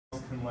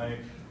can lay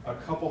a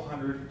couple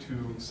hundred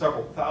to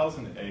several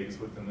thousand eggs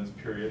within this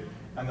period,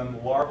 and then the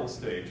larval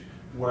stage,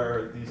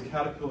 where these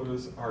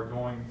caterpillars are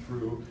going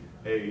through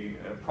a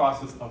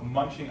process of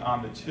munching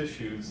on the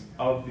tissues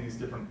of these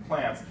different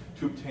plants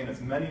to obtain as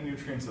many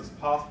nutrients as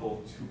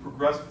possible to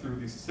progress through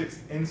these 6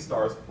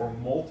 instars or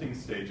molting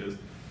stages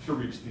to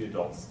reach the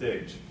adult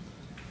stage.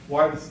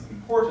 Why this is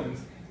important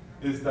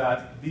is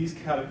that these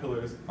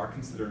caterpillars are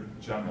considered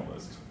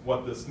generalists.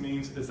 What this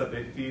means is that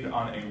they feed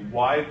on a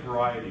wide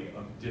variety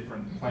of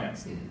different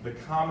plants. The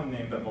common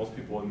name that most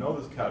people would know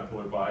this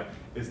caterpillar by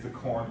is the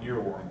corn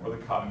earworm or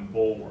the cotton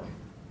bollworm.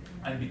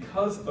 And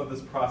because of this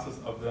process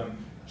of them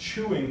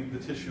chewing the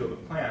tissue of the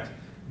plant,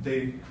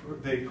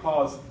 they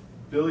cause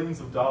billions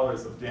of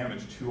dollars of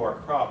damage to our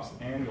crops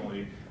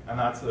annually, and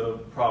that's a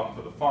problem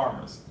for the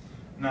farmers.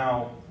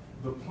 Now,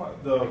 the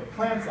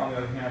plants, on the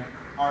other hand,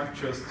 aren't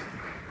just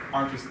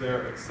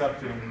there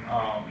accepting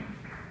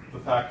the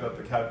fact that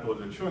the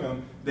caterpillars are chewing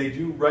them. They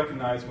do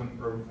recognize when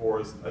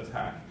herbivores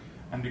attack,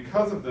 and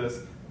because of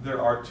this,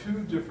 there are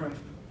two different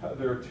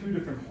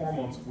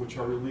hormones which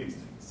are released: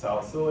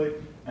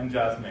 salicylate and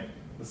jasmonate.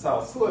 The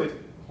salicylate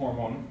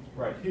hormone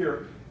right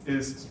here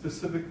is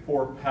specific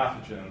for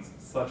pathogens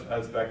such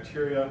as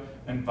bacteria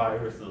and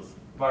viruses.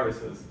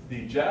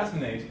 The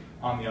jasmonate,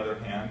 on the other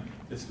hand,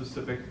 is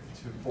specific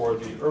for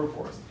the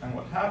herbivores. And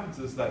what happens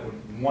is that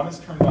when one is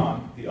turned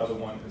on, the other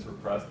one is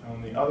repressed, and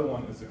when the other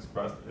one is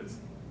expressed, it's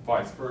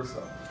vice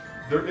versa.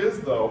 There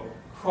is, though,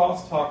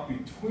 crosstalk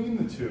between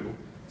the two.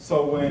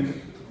 So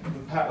when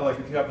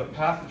if you have the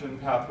pathogen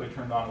pathway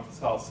turned on with the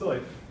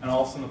salicylate, and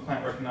all of a sudden the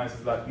plant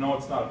recognizes that no,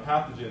 it's not a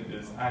pathogen,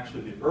 it's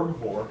actually the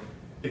herbivore,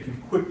 it can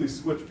quickly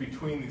switch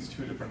between these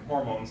two different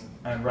hormones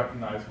and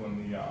recognize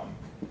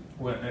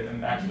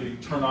and actually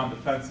turn on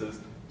defenses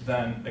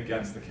then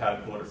against the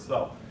caterpillar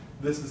itself.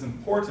 This is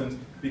important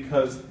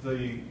because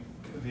the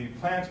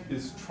plant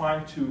is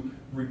trying to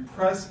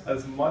repress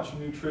as much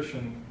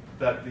nutrition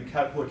that the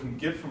caterpillar can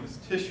get from its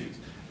tissues.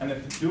 And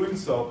if doing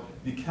so,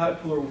 the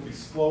caterpillar will be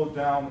slowed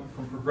down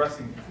from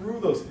progressing through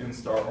those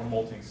instar or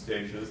molting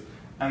stages,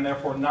 and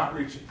therefore not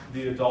reach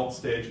the adult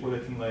stage where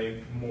they can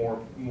lay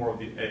more of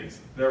the eggs,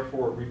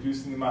 therefore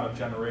reducing the amount of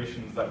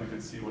generations that we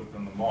could see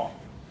within the moth.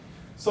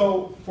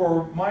 So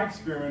for my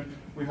experiment,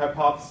 we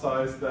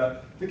hypothesized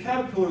that the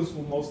caterpillars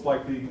will most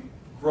likely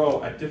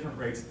grow at different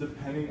rates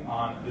depending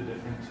on the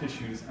different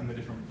tissues and the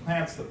different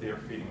plants that they are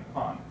feeding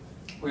upon.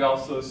 We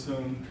also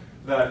assumed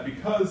that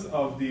because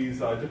of these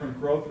different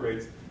growth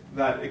rates,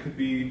 that it could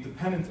be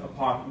dependent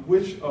upon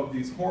which of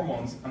these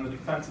hormones and the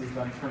defenses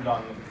then turned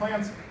on in the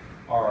plants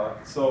are.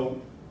 So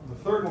the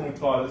third one we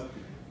thought is,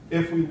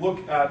 if we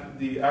look at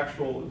the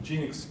actual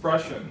gene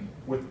expression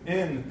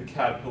within the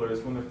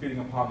caterpillars when they're feeding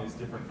upon these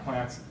different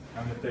plants,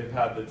 and if they've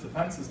had the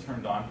defenses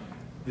turned on,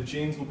 the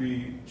genes will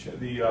be,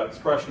 the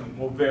expression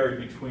will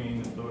vary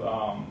between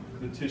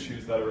the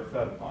tissues that are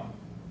fed upon.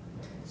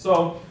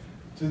 So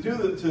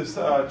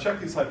to check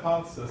these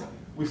hypotheses,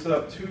 we set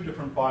up 2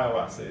 different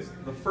bioassays.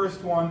 The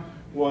first one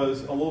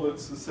was a little bit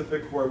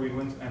specific, where we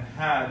went and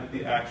had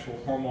the actual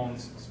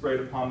hormones sprayed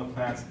upon the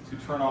plants to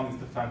turn on these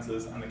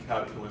defenses, and the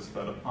caterpillars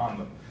fed upon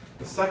them.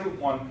 The second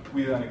one,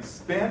 we then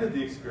expanded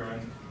the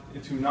experiment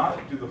to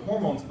not do the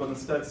hormones, but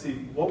instead see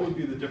what would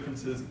be the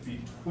differences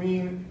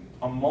between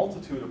a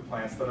multitude of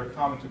plants that are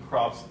common to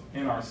crops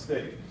in our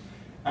state.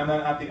 And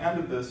then at the end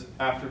of this,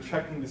 after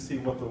checking to see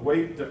what the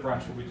weight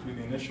differential between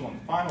the initial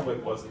and final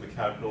weight was of the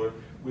caterpillar,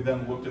 we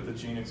then looked at the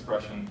gene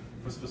expression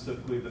for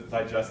specifically the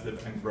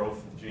digestive and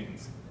growth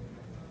genes.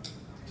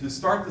 To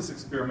start this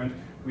experiment,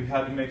 we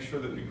had to make sure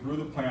that we grew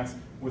the plants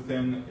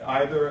within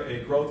either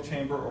a growth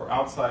chamber or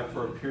outside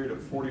for a period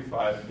of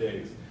 45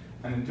 days.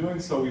 And in doing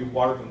so, we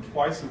watered them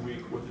twice a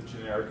week with a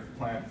generic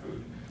plant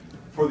food.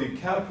 For the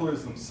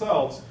caterpillars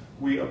themselves,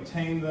 we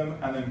obtained them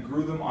and then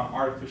grew them on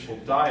artificial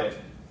diet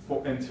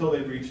until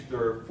they reached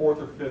their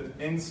 4th or 5th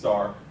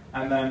instar,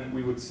 and then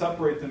we would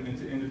separate them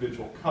into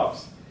individual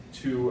cups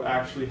to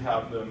actually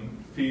have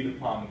them feed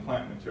upon the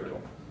plant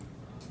material.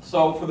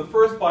 So for the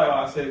first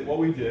bioassay, what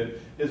we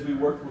did is we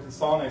worked with the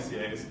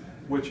Solanaceae,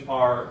 which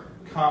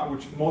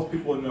most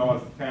people would know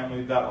as the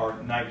family that are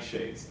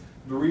nightshades.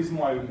 The reason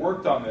why we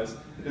worked on this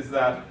is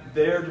that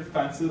their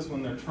defenses,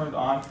 when they're turned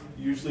on,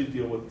 usually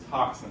deal with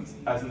toxins.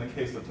 As in the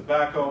case of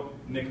tobacco,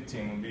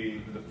 nicotine would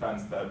be the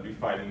defense that would be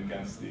fighting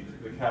against the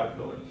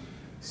caterpillar.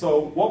 So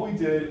what we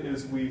did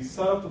is we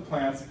set up the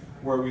plants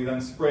where we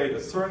then sprayed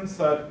a certain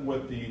set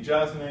with the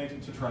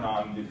jasmonate to turn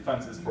on the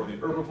defenses for the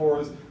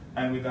herbivores,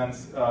 and we then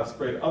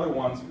sprayed other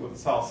ones with the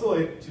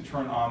salicylate to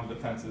turn on the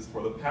defenses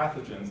for the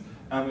pathogens,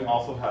 and we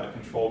also had a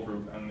control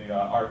group and the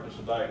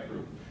artificial diet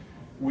group.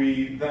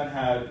 We then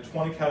had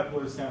 20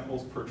 caterpillar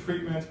samples per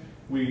treatment.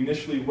 We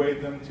initially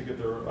weighed them to get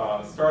their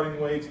starting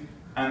weight,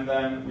 and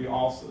then we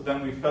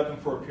fed them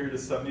for a period of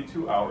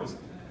 72 hours,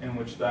 in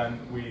which then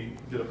we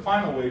did a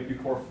final weight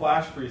before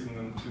flash freezing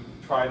them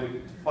to try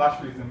to flash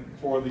freeze them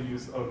for the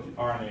use of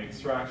RNA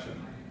extraction.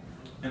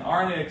 In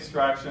RNA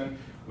extraction,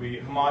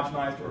 we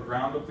homogenized or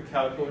ground up the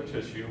caterpillar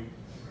tissue,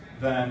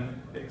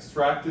 then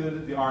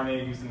extracted the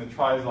RNA using the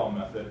triazole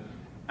method,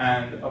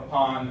 And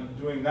upon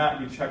doing that,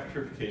 we checked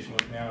purification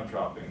with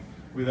nanodropping.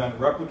 We then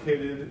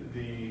replicated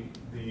the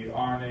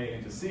RNA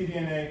into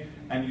cDNA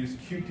and used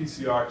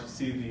qPCR to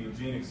see the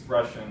gene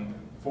expression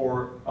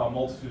for a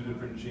multitude of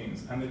different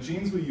genes. And the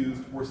genes we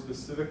used were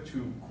specific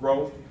to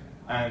growth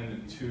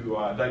and to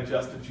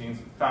digestive genes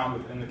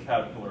found within the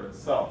caterpillar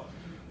itself.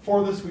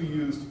 For this, we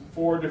used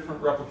 4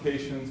 different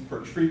replications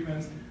per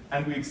treatment,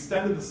 and we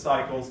extended the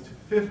cycles to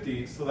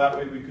 50 so that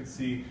way we could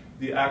see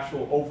the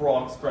actual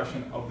overall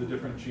expression of the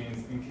different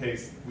genes in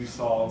case we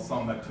saw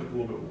some that took a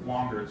little bit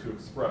longer to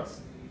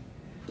express.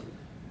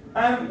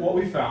 And what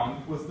we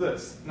found was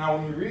this. Now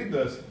when we read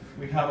this,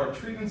 we have our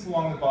treatments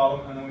along the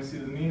bottom, and then we see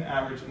the mean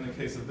average in the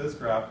case of this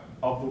graph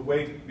of the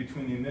weight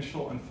between the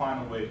initial and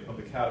final weight of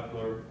the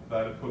caterpillar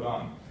that it put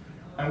on.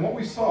 And what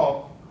we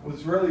saw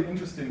was really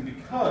interesting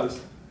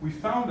because we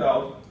found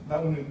out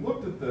that when we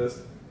looked at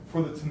this,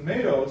 for the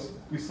tomatoes,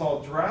 we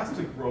saw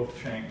drastic growth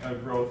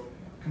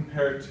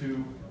compared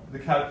to the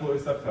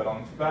caterpillars that fed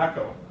on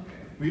tobacco.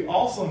 We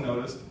also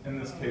noticed, in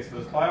this case of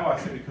this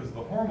bioassay, because of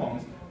the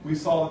hormones, we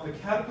saw that the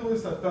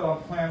caterpillars that fed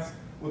on plants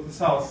with the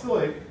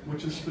salicylate,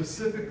 which is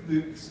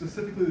specifically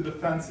the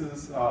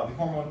defenses, the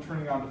hormone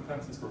turning on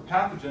defenses for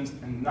pathogens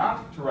and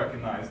not to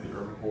recognize the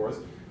herbivores,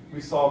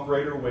 we saw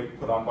greater weight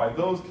put on by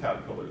those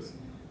caterpillars.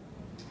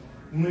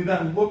 When we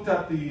then looked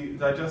at the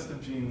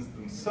digestive genes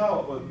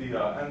themselves,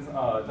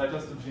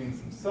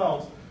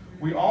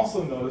 we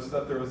also noticed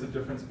that there was a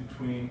difference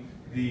between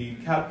the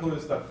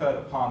caterpillars that fed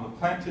upon the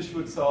plant tissue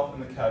itself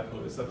and the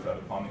caterpillars that fed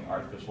upon the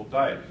artificial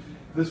diet.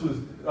 This was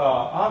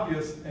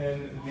obvious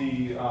in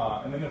the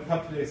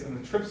aminopeptidase and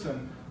the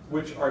trypsin,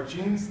 which are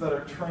genes that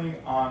are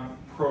turning on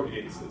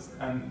proteases.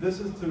 And this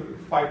is to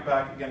fight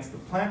back against the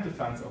plant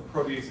defense of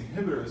protease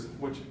inhibitors,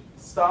 which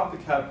stop the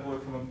caterpillar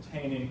from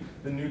obtaining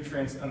the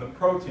nutrients and the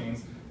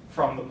proteins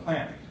from the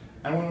plant.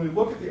 And when we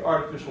look at the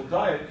artificial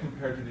diet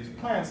compared to these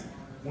plants,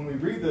 when we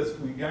read this,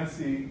 we again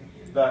see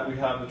that we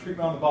have the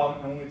treatment on the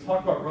bottom, and when we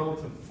talk about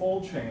relative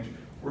fold change,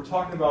 we're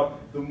talking about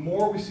the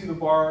more we see the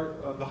bar,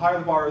 the higher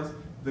the bar is,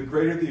 the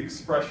greater the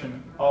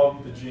expression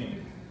of the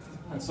gene.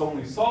 And so when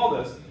we saw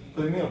this,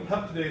 for the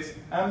aminopeptidase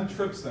and the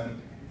trypsin,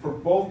 for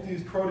both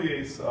these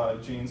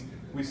protease genes,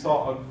 we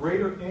saw a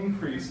greater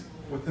increase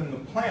within the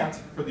plant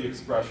for the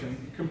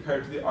expression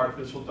compared to the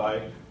artificial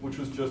diet, which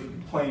was just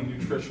plain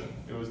nutrition.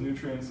 It was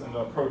nutrients and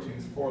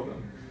proteins for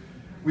them.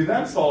 We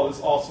then saw this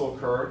also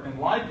occur in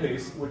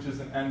lipase, which is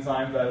an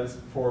enzyme that is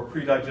for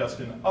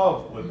predigestion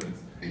of lipids.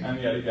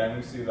 And yet again,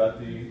 we see that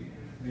the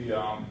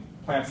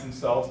plants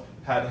themselves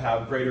had to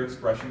have greater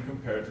expression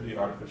compared to the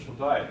artificial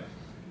diet.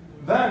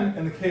 Then,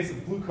 in the case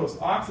of glucose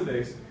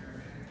oxidase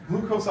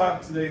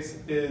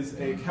is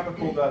a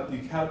chemical that the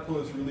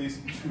caterpillars release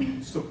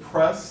to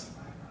suppress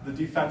the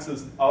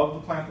defenses of the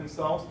plant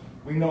themselves.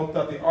 We note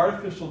that the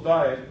artificial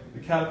diet, the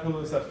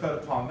caterpillars that fed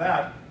upon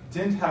that,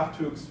 didn't have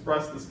to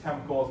express this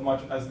chemical as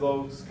much as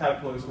those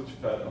caterpillars which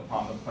fed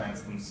upon the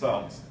plants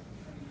themselves.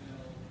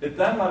 It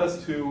then led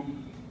us to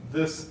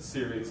this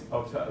series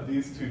of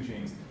these 2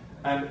 genes.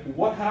 And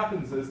what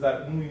happens is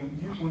that when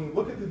we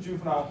look at the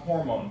juvenile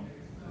hormone,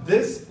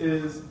 this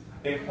is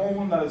a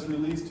hormone that is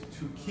released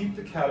to keep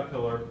the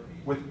caterpillar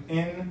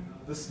within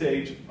the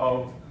stage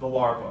of the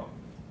larva.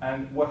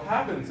 And what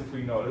happens, if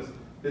we notice,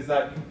 is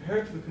that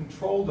compared to the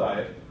control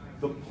diet,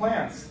 the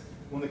plants,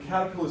 when the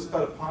caterpillars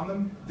fed upon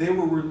them, the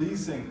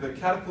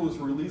caterpillars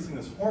were releasing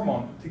this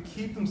hormone to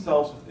keep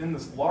themselves within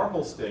this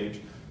larval stage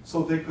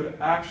so they could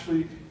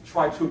actually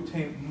try to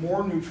obtain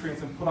more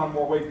nutrients and put on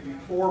more weight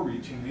before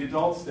reaching the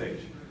adult stage.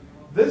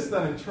 This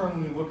then, in turn,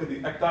 when we look at the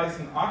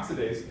ecdysone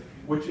oxidase,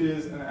 which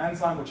is an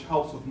enzyme which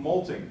helps with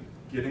molting,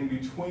 getting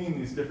between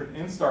these different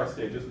instar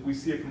stages, we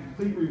see a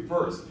complete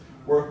reverse,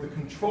 where with the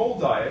control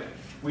diet,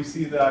 we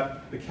see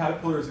that the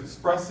caterpillar is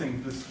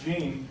expressing this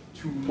gene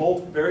to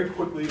molt very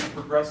quickly and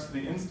progress to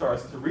the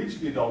instars to reach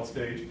the adult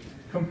stage,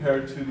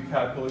 compared to the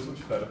caterpillars which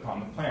fed upon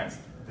the plants.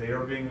 They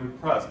are being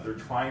repressed. They're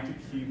trying to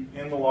keep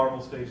in the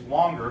larval stage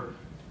longer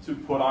to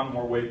put on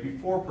more weight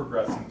before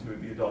progressing to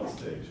the adult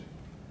stage.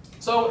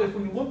 So if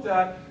we looked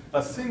at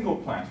a single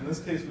plant, in this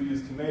case we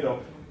use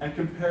tomato, and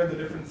compare the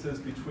differences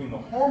between the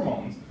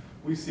hormones,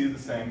 we see the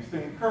same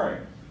thing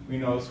occurring. We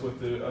notice with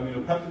the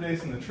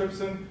aminopeptidase and the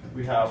trypsin,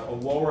 we have a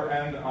lower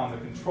end on the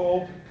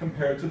control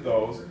compared to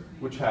those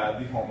which had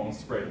the hormones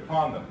sprayed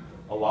upon them.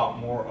 A lot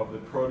more of the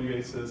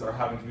proteases are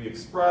having to be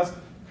expressed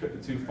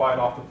to fight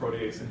off the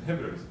protease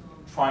inhibitors,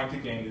 trying to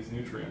gain these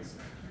nutrients.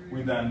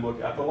 We then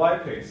look at the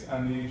lipase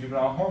and the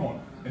juvenile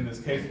hormone. In this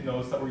case,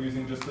 notice that we're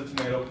using just the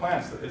tomato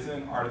plants. There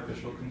isn't an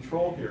artificial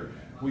control here.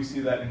 We see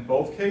that in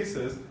both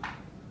cases,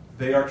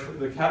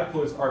 the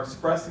caterpillars are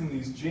expressing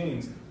these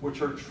genes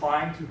which are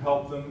trying to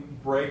help them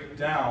break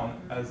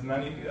down as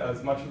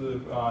much of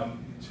the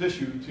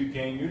tissue to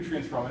gain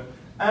nutrients from it,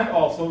 and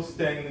also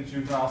staying in the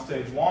juvenile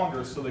stage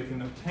longer so they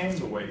can obtain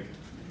the weight.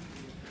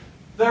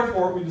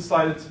 Therefore, we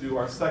decided to do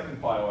our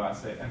second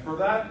bioassay, and for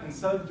that,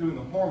 instead of doing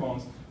the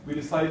hormones, we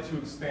decided to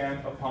expand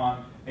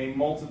upon a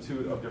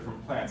multitude of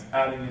different plants,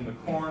 adding in the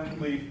corn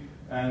leaf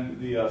and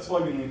the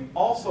soybean leaf,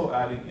 also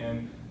adding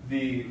in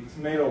the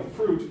tomato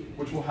fruit,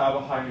 which will have a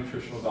high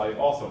nutritional value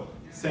also.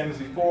 Same as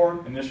before,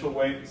 initial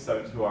weight,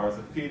 72 hours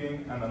of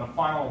feeding, and then a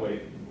final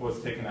weight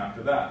was taken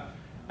after that.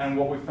 And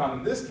what we found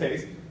in this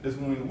case is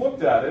when we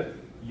looked at it,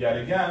 yet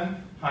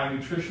again, high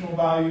nutritional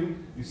value,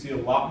 you see a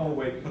lot more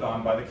weight put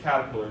on by the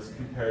caterpillars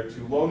compared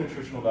to low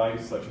nutritional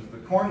values such as the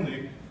corn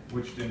leaf,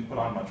 which didn't put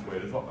on much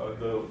weight,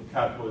 the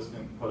caterpillars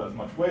didn't put as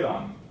much weight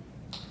on.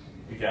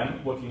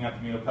 Again, looking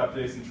at the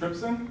aminopeptidase and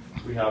trypsin,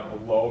 we have a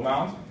low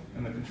amount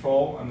in the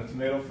control and the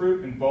tomato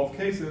fruit in both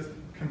cases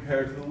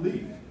compared to the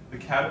leaf. The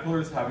caterpillar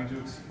is having to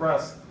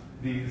express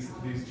these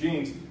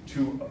genes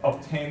to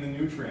obtain the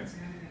nutrients.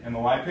 In the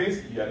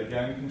lipase, yet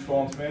again,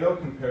 control in tomato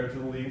compared to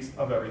the leaves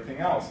of everything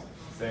else.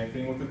 Same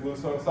thing with the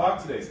glucose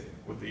oxidase.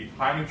 With the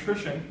high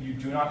nutrition, you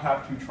do not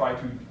have to try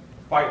to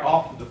fight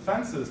off the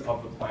defenses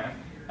of the plant,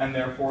 and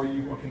therefore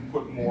you can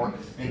put more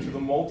into the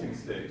molting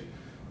stage.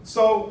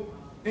 So,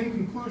 in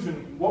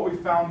conclusion, what we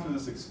found through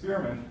this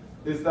experiment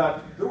is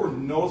that there were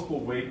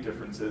noticeable weight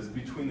differences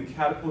between the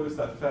caterpillars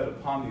that fed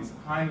upon these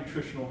high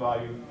nutritional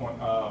value,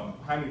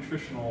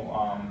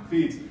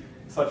 feeds,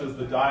 such as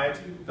the diet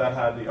that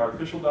had the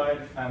artificial diet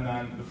and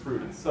then the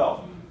fruit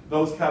itself.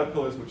 Those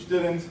caterpillars which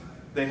didn't,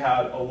 they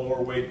had a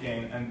lower weight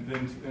gain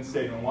and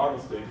stayed in the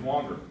larval stage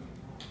longer.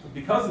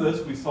 Because of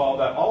this, we saw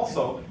that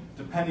also,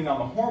 depending on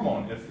the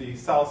hormone, if the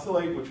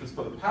salicylate, which was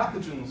for the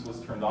pathogens, was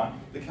turned on,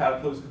 the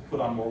caterpillars could put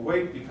on more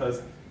weight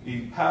because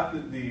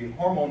the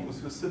hormone was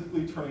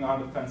specifically turning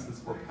on defenses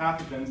for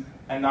pathogens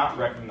and not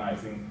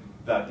recognizing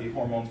that the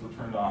hormones were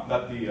turned on,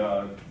 that the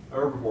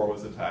herbivore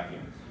was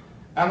attacking.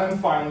 And then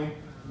finally,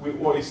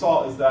 what we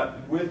saw is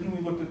that when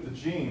we looked at the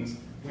genes,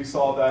 we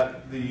saw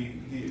that the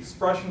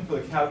expression for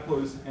the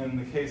caterpillars in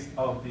the case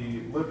of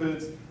the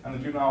lipids and the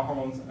juvenile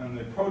hormones and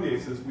the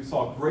proteases, we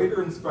saw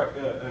greater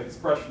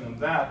expression of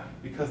that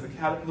because the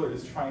caterpillar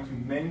is trying to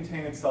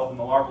maintain itself in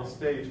the larval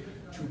stage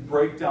to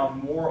break down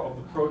more of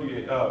the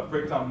proteins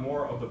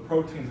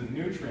and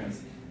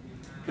nutrients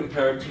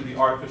compared to the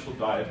artificial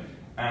diet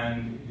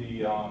and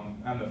the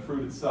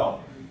fruit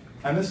itself.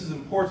 And this is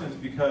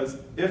important because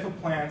if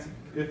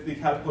the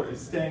caterpillar is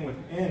staying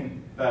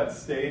within that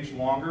stage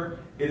longer,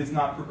 it is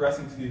not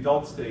progressing to the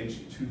adult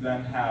stage to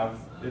then have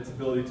its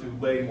ability to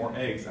lay more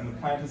eggs. And the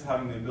plant is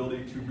having the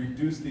ability to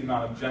reduce the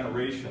amount of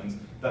generations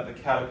that the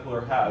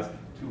caterpillar has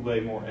to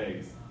lay more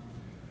eggs.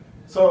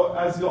 So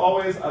as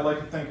always, I'd like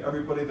to thank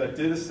everybody that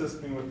did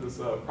assist me with this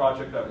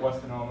project at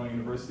Western Illinois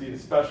University,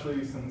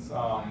 especially since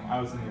I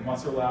was in the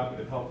Musser lab.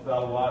 It helped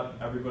out a lot,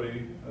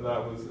 everybody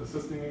that was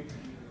assisting me.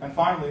 And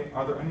finally,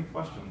 are there any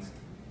questions?